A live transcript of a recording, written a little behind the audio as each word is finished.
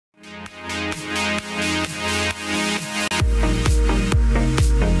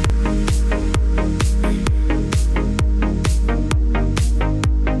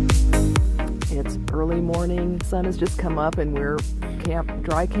sun has just come up and we're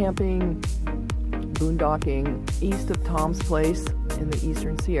dry camping, boondocking east of Tom's place in the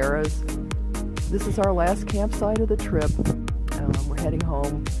Eastern Sierras. This is our last campsite of the trip. We're heading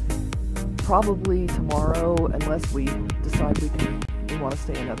home probably tomorrow unless we decide we want to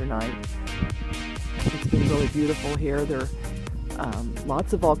stay another night. It's been really beautiful here. There are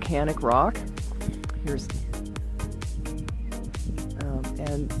lots of volcanic rock. Here's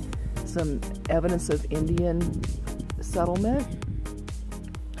and some evidence of Indian settlement.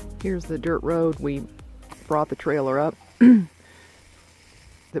 Here's the dirt road. We brought the trailer up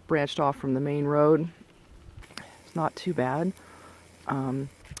that branched off from the main road. It's not too bad. And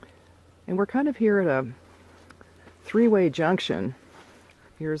we're kind of here at a three-way junction.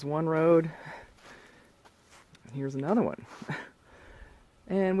 Here's one road, here's another one.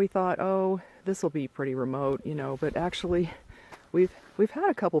 And we thought, oh, this will be pretty remote, you know, but actually we've had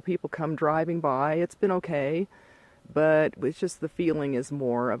a couple people come driving by. It's been okay, but it's just the feeling is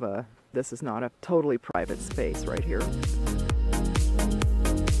more of a, this is not a totally private space right here.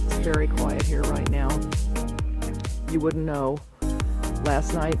 It's very quiet here right now. You wouldn't know.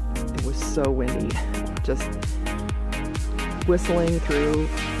 Last night it was so windy, just whistling through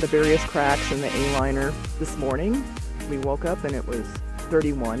the various cracks in the A-liner. This morning we woke up and it was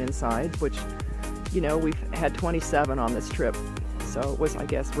 31 inside, which, you know, we've had 27 on this trip, so it was, I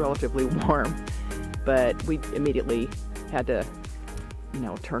guess, relatively warm. But we immediately had to, you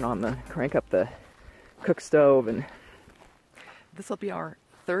know, crank up the cook stove, and this will be our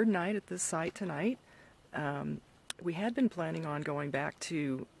third night at this site tonight. We had been planning on going back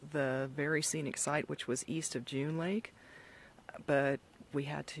to the very scenic site, which was east of June Lake, but we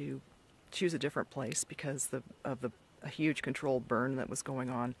had to choose a different place because of a huge controlled burn that was going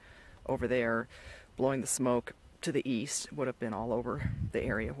on over there, blowing the smoke to the east. Would have been all over the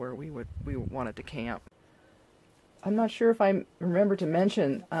area where we wanted to camp. I'm not sure if I remember to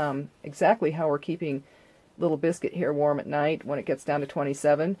mention exactly how we're keeping Little Biscuit here warm at night when it gets down to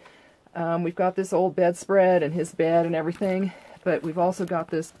 27. We've got this old bedspread and his bed and everything, but we've also got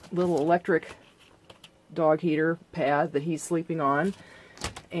this little electric dog heater pad that he's sleeping on,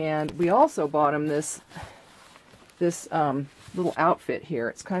 and we also bought him this little outfit here.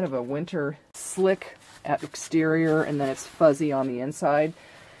 It's kind of a winter slick at exterior, and then it's fuzzy on the inside,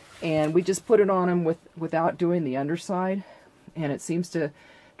 and we just put it on him without doing the underside, and it seems to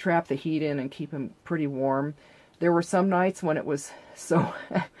trap the heat in and keep him pretty warm. There were some nights when it was so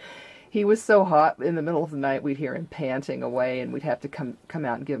he was so hot in the middle of the night we'd hear him panting away, and we'd have to come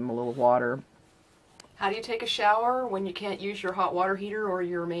out and give him a little water. How do you take a shower when you can't use your hot water heater or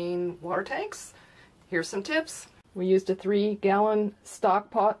your main water tanks? Here's some tips. We used a 3-gallon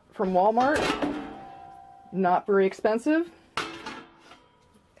stock pot from Walmart. Not very expensive.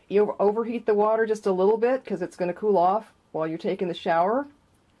 You overheat the water just a little bit because it's going to cool off while you're taking the shower.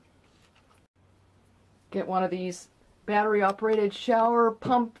 Get one of these battery-operated shower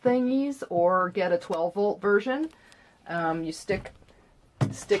pump thingies, or get a 12-volt version. You stick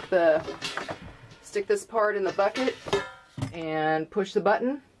this part in the bucket and push the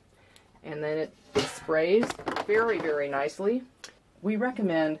button, and then it sprays very, very nicely. We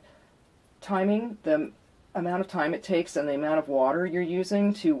recommend timing the amount of time it takes and the amount of water you're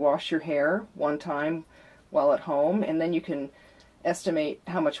using to wash your hair one time while at home, and then you can estimate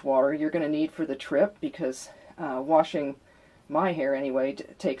how much water you're going to need for the trip, because washing my hair anyway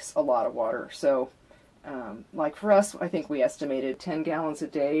takes a lot of water. So like for us, I think we estimated 10 gallons a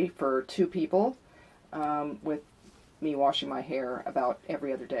day for 2 people, with me washing my hair about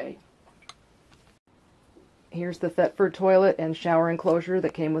every other day. Here's the Thetford toilet and shower enclosure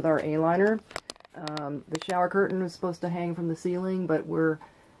that came with our A-liner. The shower curtain was supposed to hang from the ceiling, but we're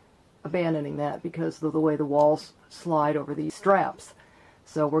abandoning that because of the way the walls slide over these straps.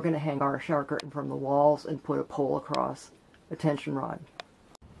 So we're going to hang our shower curtain from the walls and put a pole across, a tension rod.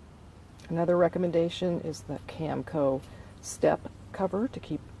 Another recommendation is the Camco step cover to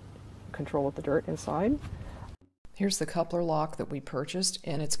keep control of the dirt inside. Here's the coupler lock that we purchased,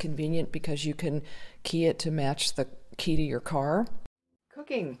 and it's convenient because you can key it to match the key to your car.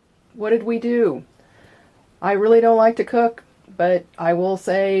 Cooking. What did we do? I really don't like to cook, but I will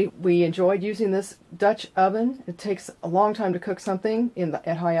say we enjoyed using this Dutch oven. It takes a long time to cook something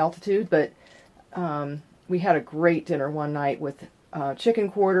at high altitude, but we had a great dinner one night with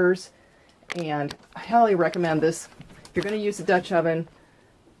chicken quarters, and I highly recommend this. If you're going to use a Dutch oven,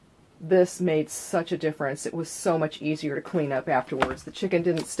 this made such a difference. It was so much easier to clean up afterwards. The chicken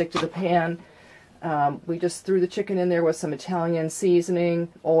didn't stick to the pan. We just threw the chicken in there with some Italian seasoning,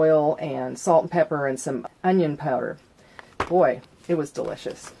 oil, and salt and pepper, and some onion powder. Boy, It was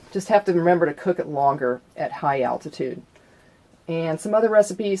delicious. Just have to remember to cook it longer at high altitude. And some other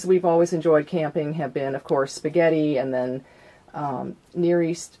recipes we've always enjoyed camping have been, of course, spaghetti, and then Near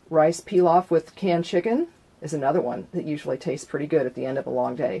East rice pilaf with canned chicken is another one that usually tastes pretty good at the end of a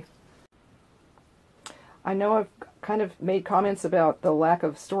long day. I know I've kind of made comments about the lack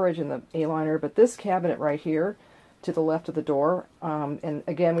of storage in the A-liner, but this cabinet right here to the left of the door, and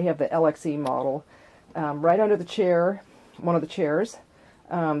again we have the LXE model, right under the chair, one of the chairs,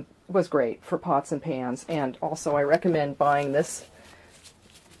 was great for pots and pans. And also I recommend buying this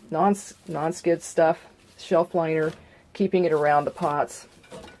non-skid stuff, shelf liner, keeping it around the pots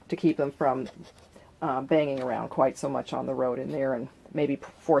to keep them from banging around quite so much on the road in there and maybe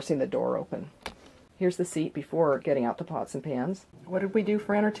forcing the door open. Here's the seat before getting out the pots and pans. What did we do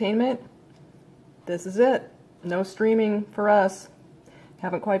for entertainment? This is it. No streaming for us.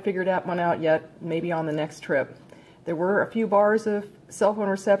 Haven't quite figured that one out yet. Maybe on the next trip. There were a few bars of cell phone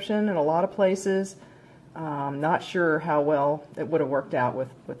reception in a lot of places. Not sure how well it would have worked out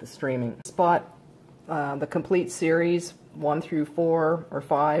with the streaming. Bought the complete series 1 through 4 or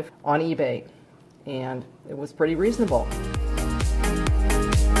 5 on eBay, and it was pretty reasonable.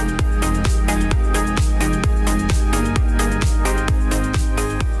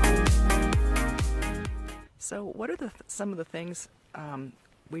 So what are some of the things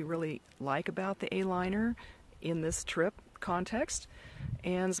we really like about the A-liner in this trip context?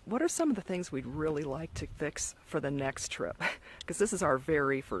 And what are some of the things we'd really like to fix for the next trip? Because this is our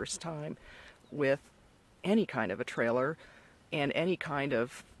very first time with any kind of a trailer and any kind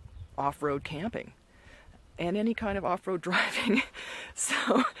of off-road camping and any kind of off-road driving.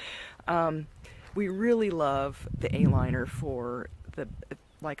 So we really love the A-liner for the,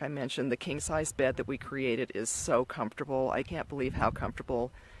 like I mentioned, the king-size bed that we created is so comfortable. I can't believe how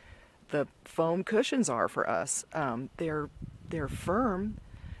comfortable the foam cushions are for us. They're firm.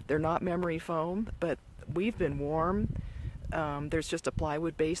 They're not memory foam, but we've been warm. There's just a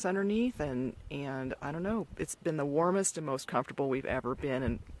plywood base underneath, and I don't know, it's been the warmest and most comfortable we've ever been.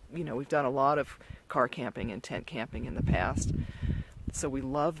 And you know, we've done a lot of car camping and tent camping in the past, so we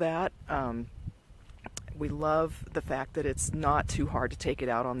love that. We love the fact that it's not too hard to take it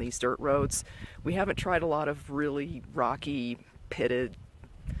out on these dirt roads. We haven't tried a lot of really rocky, pitted,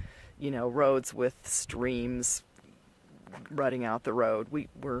 roads with streams rutting out the road.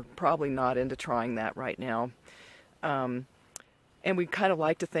 We're probably not into trying that right now. And we kind of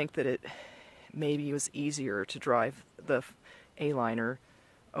like to think that it maybe was easier to drive the A-liner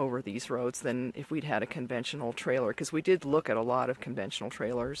over these roads than if we'd had a conventional trailer, because we did look at a lot of conventional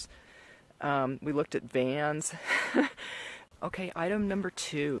trailers. We looked at vans. Okay, item number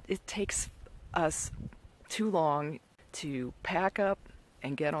 2. It takes us too long to pack up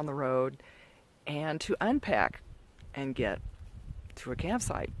and get on the road and to unpack and get to a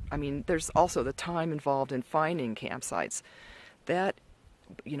campsite. I mean, there's also the time involved in finding campsites. That,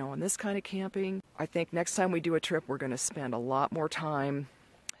 in this kind of camping, I think next time we do a trip, we're going to spend a lot more time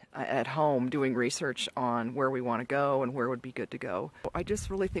at home doing research on where we want to go and where would be good to go. I just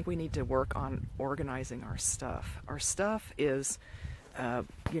really think we need to work on organizing our stuff. Our stuff is,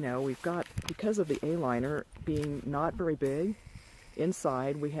 we've got, because of the A-liner being not very big,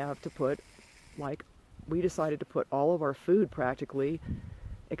 inside we have to put, we decided to put all of our food practically,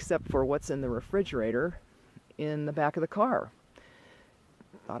 except for what's in the refrigerator, in the back of the car.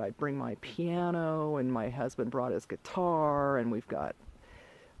 Thought I'd bring my piano, and my husband brought his guitar, and we've got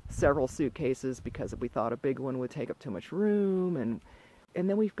several suitcases because we thought a big one would take up too much room, and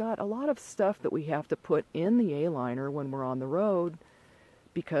then we've got a lot of stuff that we have to put in the A-liner when we're on the road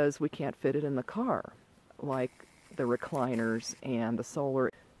because we can't fit it in the car, like the recliners and the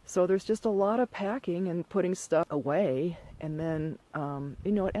solar. So there's just a lot of packing and putting stuff away, and then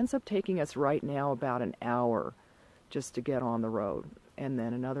it ends up taking us right now about an hour just to get on the road, and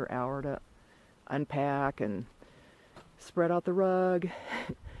then another hour to unpack and spread out the rug.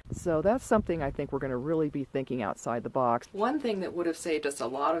 So that's something I think we're going to really be thinking outside the box. One thing that would have saved us a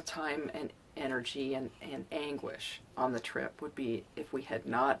lot of time and energy and anguish on the trip would be if we had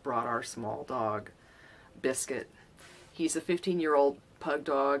not brought our small dog, Biscuit. He's a 15-year-old pug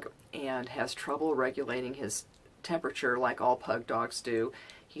dog and has trouble regulating his temperature like all pug dogs do.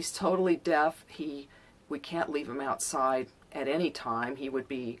 He's totally deaf. We can't leave him outside at any time. He would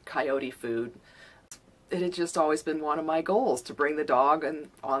be coyote food. It had just always been one of my goals to bring the dog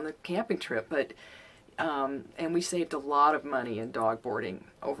on the camping trip, but and we saved a lot of money in dog boarding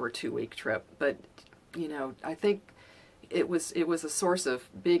over a 2-week trip. But I think it was a source of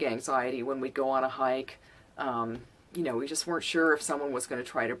big anxiety when we'd go on a hike. We just weren't sure if someone was going to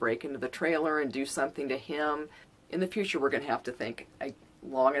try to break into the trailer and do something to him. in the future we're going to have to think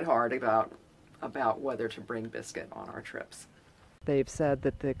long and hard about whether to bring Biscuit on our trips. They've said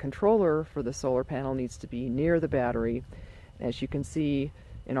that the controller for the solar panel needs to be near the battery. As you can see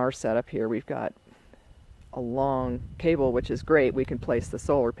in our setup here, we've got a long cable, which is great. We can place the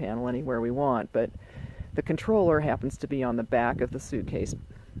solar panel anywhere we want, but the controller happens to be on the back of the suitcase.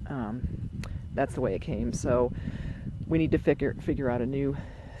 That's the way it came. So we need to figure out a new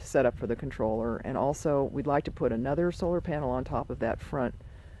setup for the controller, and also we'd like to put another solar panel on top of that front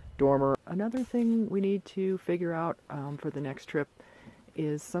dormer. Another thing we need to figure out for the next trip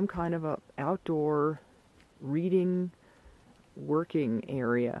is some kind of a outdoor reading working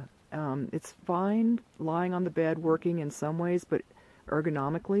area. It's fine lying on the bed working in some ways, but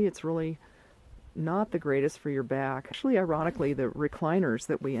ergonomically it's really not the greatest for your back. Actually, ironically, the recliners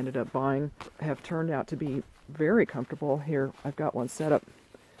that we ended up buying have turned out to be very comfortable. Here, I've got one set up.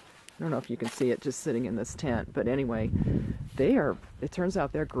 I don't know if you can see it just sitting in this tent, but anyway, it turns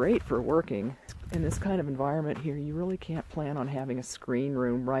out they're great for working. In this kind of environment here, you really can't plan on having a screen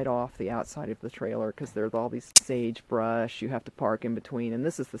room right off the outside of the trailer because there's all these sagebrush you have to park in between. And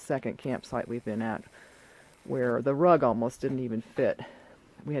this is the second campsite we've been at where the rug almost didn't even fit.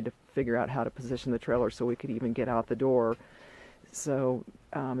 We had to figure out how to position the trailer so we could even get out the door. So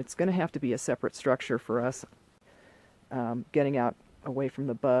it's going to have to be a separate structure for us, getting out away from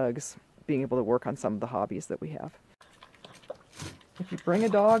the bugs, being able to work on some of the hobbies that we have. If you bring a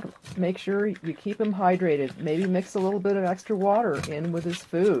dog, make sure you keep him hydrated. Maybe mix a little bit of extra water in with his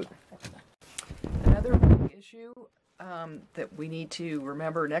food. Another big issue that we need to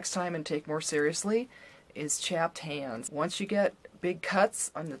remember next time and take more seriously is chapped hands. Once you get big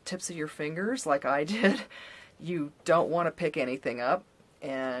cuts on the tips of your fingers, like I did, you don't want to pick anything up,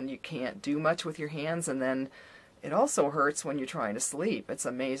 and you can't do much with your hands, and then it also hurts when you're trying to sleep. It's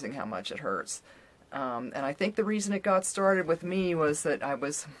amazing how much it hurts. And I think the reason it got started with me was that I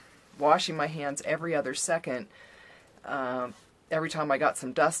was washing my hands every other second. Every time I got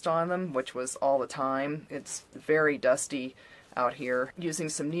some dust on them, which was all the time. It's very dusty out here. Using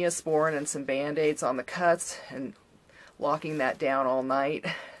some Neosporin and some Band-Aids on the cuts and locking that down all night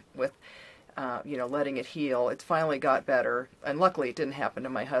with, letting it heal. It finally got better. And luckily it didn't happen to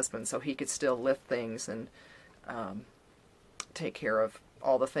my husband, so he could still lift things and take care of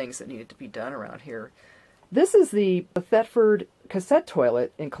all the things that needed to be done around here. This is the Thetford cassette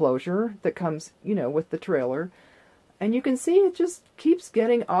toilet enclosure that comes, with the trailer. And you can see it just keeps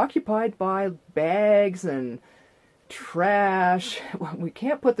getting occupied by bags and trash. We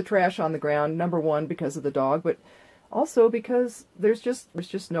can't put the trash on the ground, number one, because of the dog, but also because there's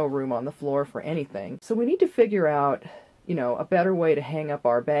just no room on the floor for anything. So we need to figure out, a better way to hang up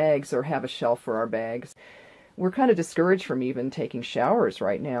our bags or have a shelf for our bags. We're kind of discouraged from even taking showers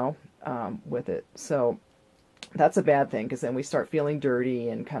right now with it. So that's a bad thing, because then we start feeling dirty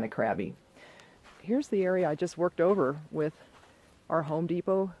and kind of crabby. Here's the area I just worked over with our Home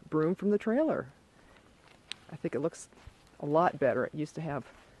Depot broom from the trailer. I think it looks a lot better. It used to have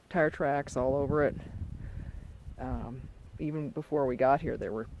tire tracks all over it. Even before we got here,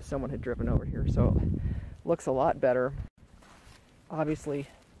 someone had driven over here, so it looks a lot better. Obviously,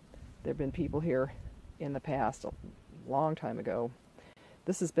 there have been people here in the past, a long time ago.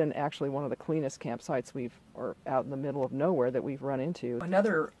 This has been actually one of the cleanest campsites or out in the middle of nowhere that we've run into.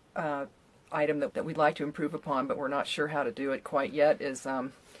 Another item that we'd like to improve upon, but we're not sure how to do it quite yet, is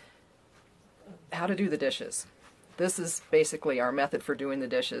how to do the dishes. This is basically our method for doing the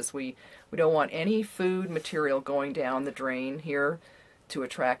dishes. We don't want any food material going down the drain here to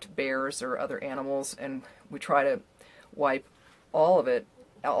attract bears or other animals, and we try to wipe all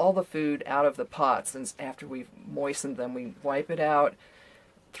the food out of the pots, and after we've moistened them, we wipe it out,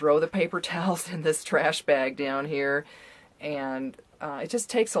 throw the paper towels in this trash bag down here, and it just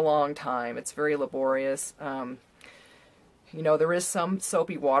takes a long time. It's very laborious. There is some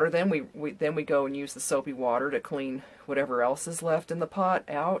soapy water. Then we go and use the soapy water to clean whatever else is left in the pot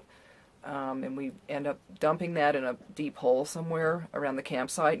out, and we end up dumping that in a deep hole somewhere around the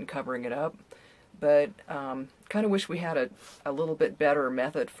campsite and covering it up. But kind of wish we had a little bit better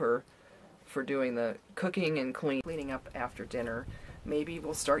method for doing the cooking and cleaning up after dinner. Maybe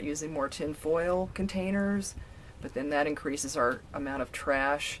we'll start using more tin foil containers, but then that increases our amount of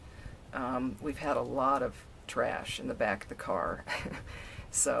trash. We've had a lot of trash in the back of the car.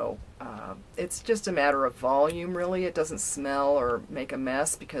 So it's just a matter of volume, really. It doesn't smell or make a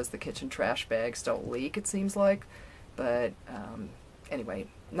mess because the kitchen trash bags don't leak, it seems like. But anyway,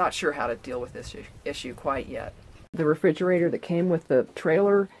 not sure how to deal with this issue quite yet. The refrigerator that came with the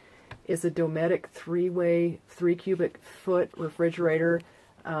trailer is a Dometic 3-way, 3 cubic foot refrigerator.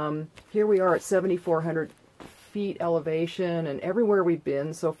 Here we are at 7,400 feet elevation, and everywhere we've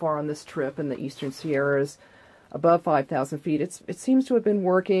been so far on this trip in the Eastern Sierras, above 5,000 feet, it seems to have been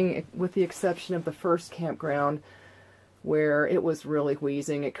working, with the exception of the first campground where it was really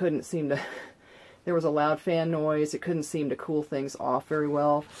wheezing. It couldn't seem to, there was a loud fan noise, it couldn't seem to cool things off very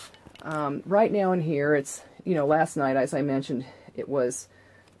well. Right now in here, it's, you know, last night, as I mentioned, it was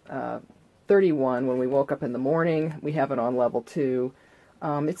 31 when we woke up in the morning. We have it on level 2.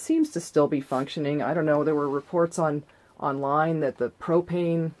 It seems to still be functioning. I don't know, there were reports online that the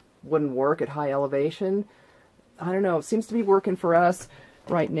propane wouldn't work at high elevation. I don't know, it seems to be working for us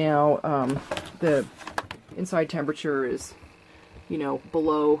right now. The inside temperature is, you know,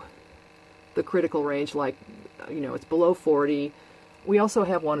 below the critical range, like, you know, it's below 40. We also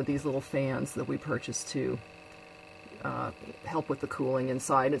have one of these little fans that we purchased to help with the cooling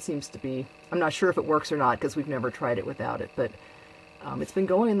inside. It seems to be, I'm not sure if it works or not because we've never tried it without it, but it's been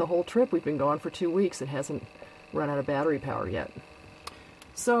going the whole trip. We've been gone for 2 weeks. It hasn't run out of battery power yet.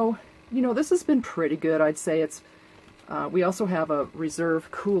 So, you know, this has been pretty good. I'd say it's, we also have a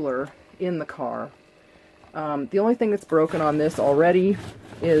reserve cooler in the car. The only thing that's broken on this already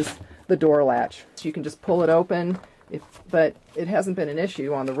is the door latch. So you can just pull it open, but it hasn't been an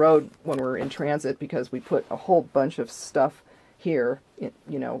issue on the road when we're in transit because we put a whole bunch of stuff here,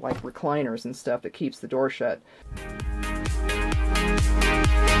 you know, like recliners and stuff that keeps the door shut.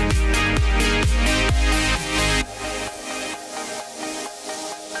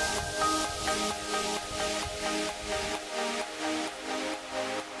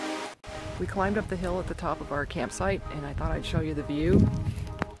 We climbed up the hill at the top of our campsite, and I thought I'd show you the view.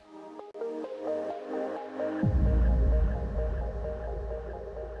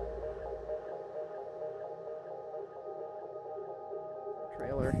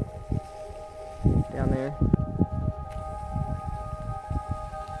 Trailer down there.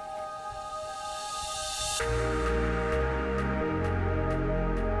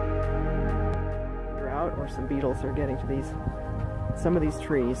 Drought or some beetles are getting to some of these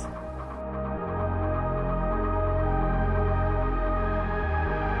trees.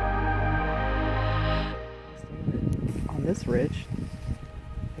 On this ridge,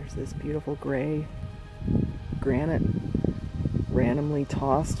 there's this beautiful gray granite, randomly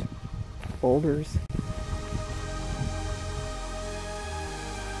tossed boulders.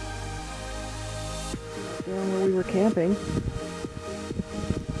 Down where we were camping,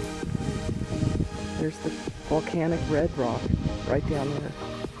 there's the volcanic red rock right down there,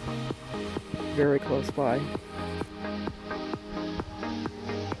 very close by.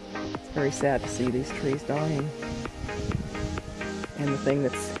 It's very sad to see these trees dying. And the thing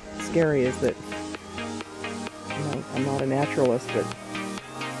that's scary is that, you know, I'm not a naturalist, but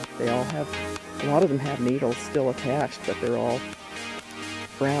they all have, a lot of them have needles still attached, but they're all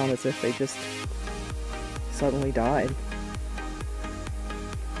brown as if they just suddenly died.